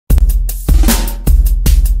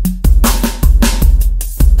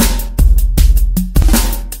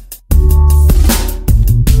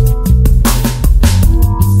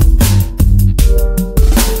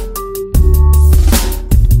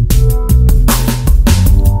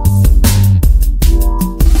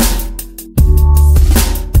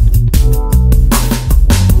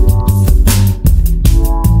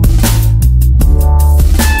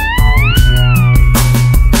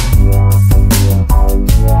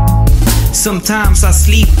Sometimes I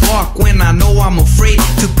sleepwalk when I know I'm afraid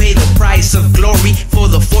to pay the price of glory for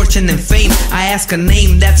the fortune and fame. I ask a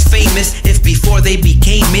name that's famous if before they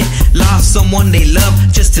became it, lost someone they love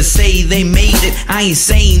just to say they made it. I ain't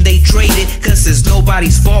saying they traded, cause it's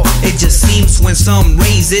nobody's fault. It just seems when some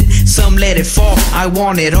raise it, some let it fall. I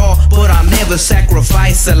want it all, but I'll never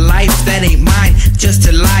sacrifice a life that ain't mine just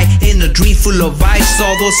to lie in a dream full of ice.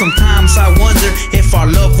 Although sometimes I wonder if our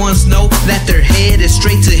loved ones know that their head is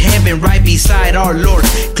straight to heaven right beside our Lord,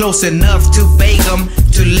 close enough to beg them,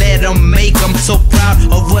 to let them make them so proud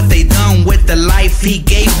of what they done with the life he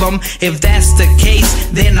gave them. If that's the case,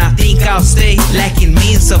 then I think I'll stay, lacking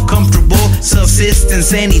means of comfortable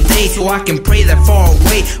subsistence any day, so I can pray that far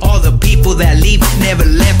away all the people that leave never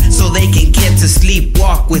left, so they can get to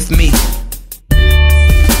sleepwalk with me.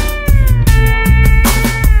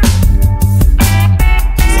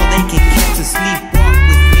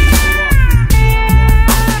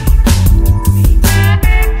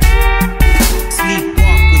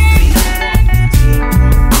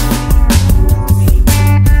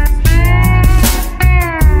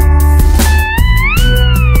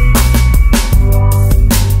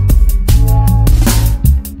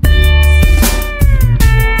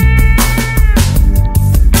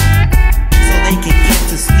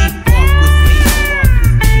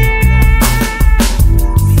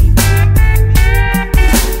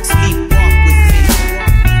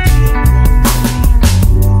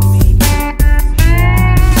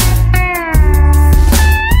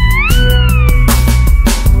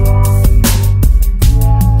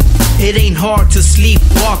 It ain't hard to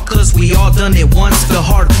sleepwalk, cause we all done it once. The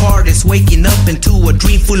hard part is waking up into a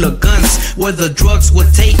dream full of guns, where the drugs will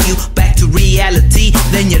take you back to reality.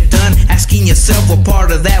 Then you're done asking yourself what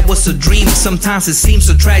part of that was a dream. Sometimes it seems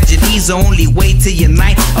a tragedy's the only way to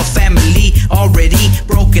unite a family already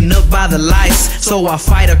broken up by the lies. So I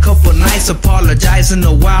fight a couple nights, apologizing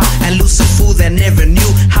a while, and lose a fool that never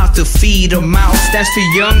knew how to feed a mouse. That's too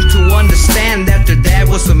young to understand that their dad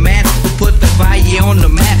was a man who put the valle on the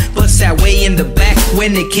map, but sat way in the back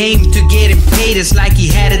when it came to getting paid. It's like he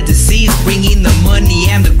had a disease, bringing the money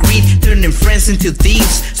and the greed, turning friends into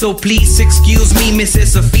thieves. So please excuse me,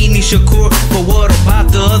 Mrs. Safini Shakur, but what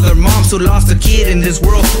about the other moms who lost a kid in this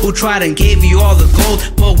world, who tried and gave you all the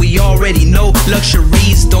gold? But we already know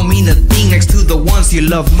luxuries don't mean a thing next to the ones you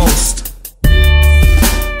love most.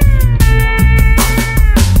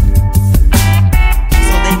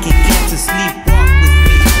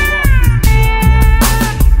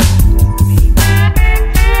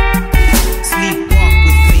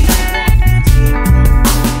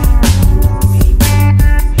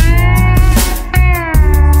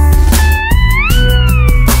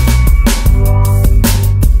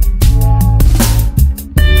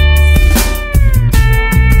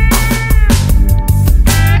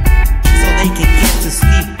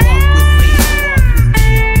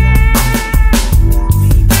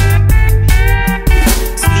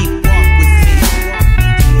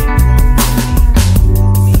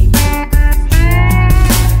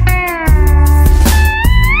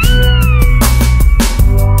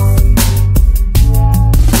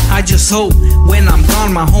 I just hope when I'm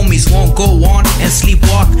gone my homies won't go on and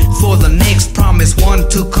sleepwalk for the next promised one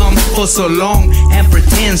to come for so long, and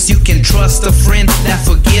pretends you can trust a friend that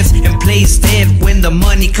forgets and plays dead when the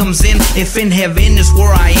money comes in. If in heaven is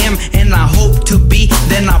where I am and I hope to be,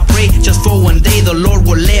 then I pray just for one day the Lord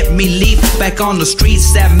will let me leave back on the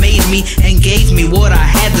streets that made me and gave me what I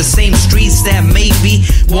had, the same streets that maybe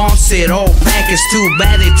wants it all back. It's too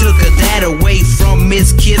bad they took her dad away from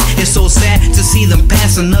his kids. It's so sad to see them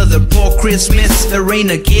pass another poor Christmas. There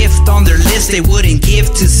ain't a gift on their list they wouldn't give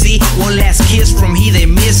to see one last kiss from he they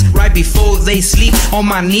miss right before they sleep. On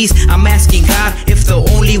my knees I'm asking God if the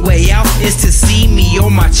only way out is to see me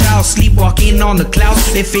or my child sleepwalking on the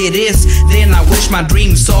clouds. If it is, then I wish my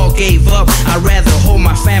dreams all gave up. I'd rather hold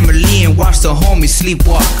my family and watch the homies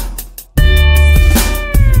sleepwalk.